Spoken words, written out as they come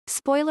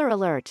Spoiler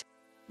alert.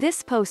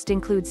 This post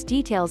includes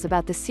details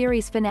about the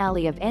series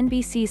finale of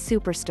NBC's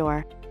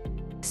Superstore.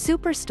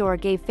 Superstore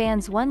gave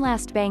fans one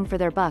last bang for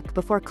their buck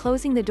before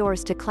closing the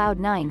doors to Cloud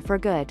 9 for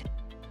good.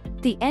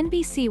 The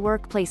NBC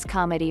workplace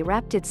comedy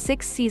wrapped its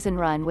six-season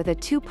run with a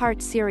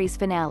two-part series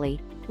finale,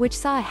 which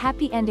saw a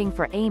happy ending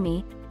for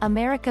Amy,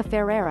 America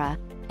Ferrera,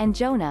 and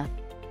Jonah,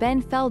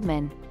 Ben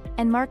Feldman,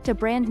 and marked a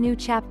brand new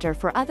chapter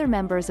for other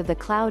members of the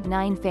Cloud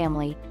 9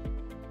 family.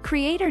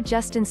 Creator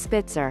Justin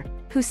Spitzer,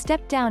 who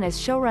stepped down as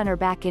showrunner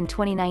back in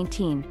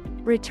 2019,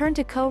 returned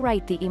to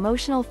co-write the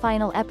emotional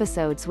final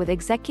episodes with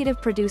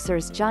executive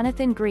producers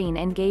Jonathan Green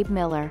and Gabe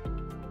Miller.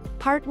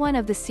 Part 1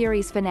 of the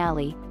series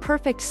finale,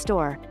 Perfect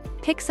Store,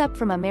 picks up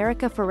from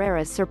America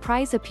Ferrera's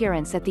surprise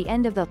appearance at the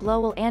end of the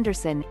Lowell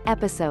Anderson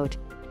episode,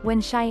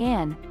 when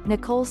Cheyenne,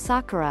 Nichole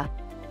Sakura,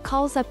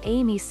 calls up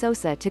Amy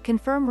Sosa to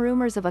confirm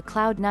rumors of a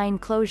Cloud 9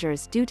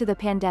 closures due to the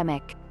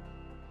pandemic.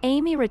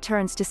 Amy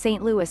returns to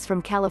St. Louis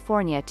from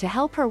California to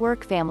help her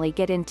work family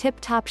get in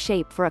tip-top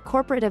shape for a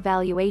corporate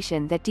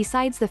evaluation that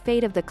decides the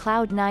fate of the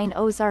Cloud 9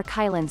 Ozark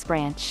Highlands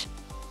branch.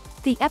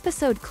 The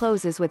episode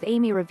closes with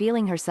Amy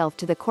revealing herself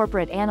to the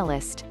corporate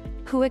analyst,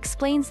 who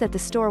explains that the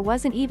store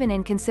wasn't even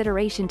in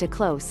consideration to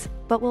close,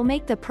 but will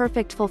make the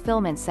perfect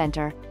fulfillment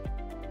center.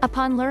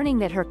 Upon learning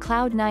that her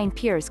Cloud 9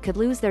 peers could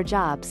lose their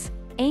jobs,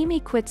 Amy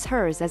quits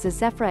hers as a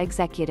Zephra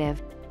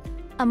executive.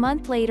 A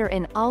month later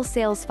in All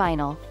Sales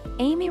Final,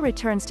 Amy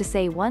returns to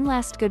say one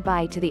last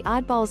goodbye to the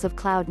oddballs of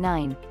Cloud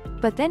 9,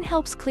 but then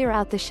helps clear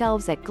out the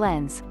shelves at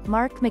Glenn's,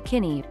 Mark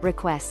McKinney,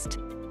 request.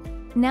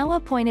 Now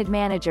appointed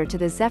manager to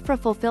the Zephra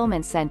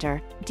Fulfillment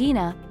Center,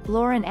 Dina,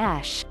 Lauren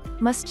Ash,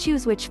 must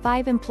choose which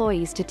 5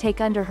 employees to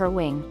take under her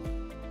wing.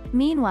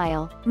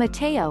 Meanwhile,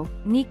 Mateo,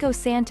 Nico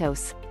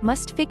Santos,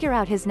 must figure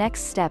out his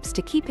next steps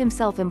to keep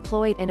himself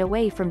employed and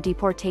away from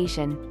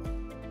deportation.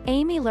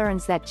 Amy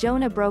learns that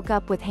Jonah broke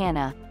up with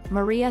Hannah,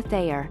 Maria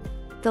Thayer,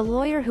 the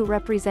lawyer who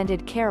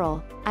represented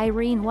Carol,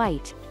 Irene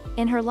White,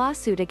 in her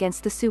lawsuit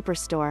against the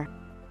Superstore.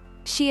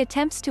 She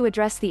attempts to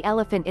address the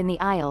elephant in the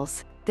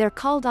aisles, their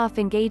called-off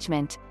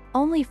engagement,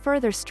 only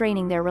further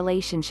straining their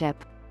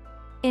relationship.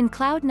 In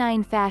Cloud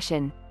 9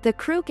 fashion, the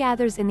crew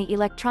gathers in the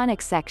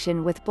electronics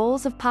section with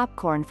bowls of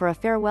popcorn for a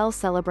farewell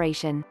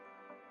celebration.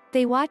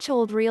 They watch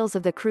old reels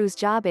of the crew's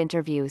job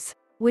interviews,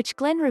 which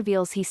Glenn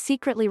reveals he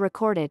secretly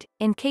recorded,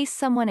 in case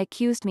someone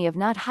accused me of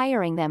not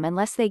hiring them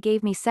unless they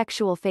gave me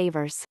sexual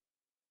favors.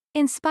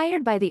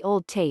 Inspired by the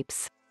old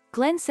tapes,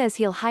 Glenn says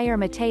he'll hire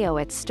Mateo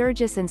at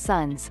Sturgis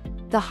Sons,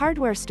 the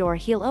hardware store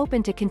he'll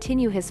open to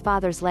continue his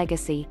father's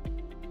legacy.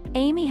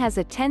 Amy has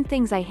a 10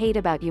 things I hate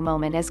about you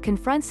moment as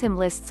confronts him,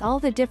 lists all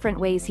the different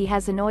ways he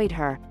has annoyed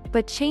her,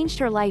 but changed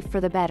her life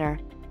for the better.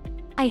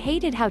 I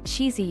hated how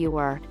cheesy you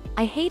were,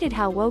 I hated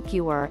how woke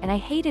you were, and I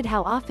hated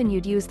how often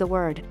you'd use the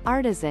word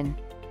artisan.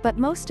 But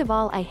most of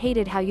all, I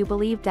hated how you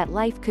believed that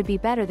life could be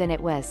better than it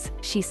was,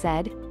 she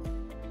said.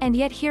 And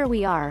yet here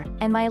we are,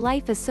 and my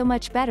life is so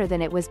much better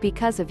than it was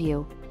because of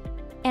you.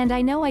 And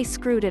I know I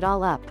screwed it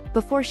all up.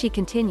 Before she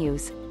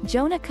continues,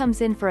 Jonah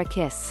comes in for a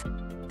kiss.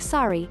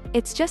 Sorry,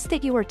 it's just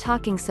that you were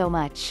talking so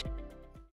much.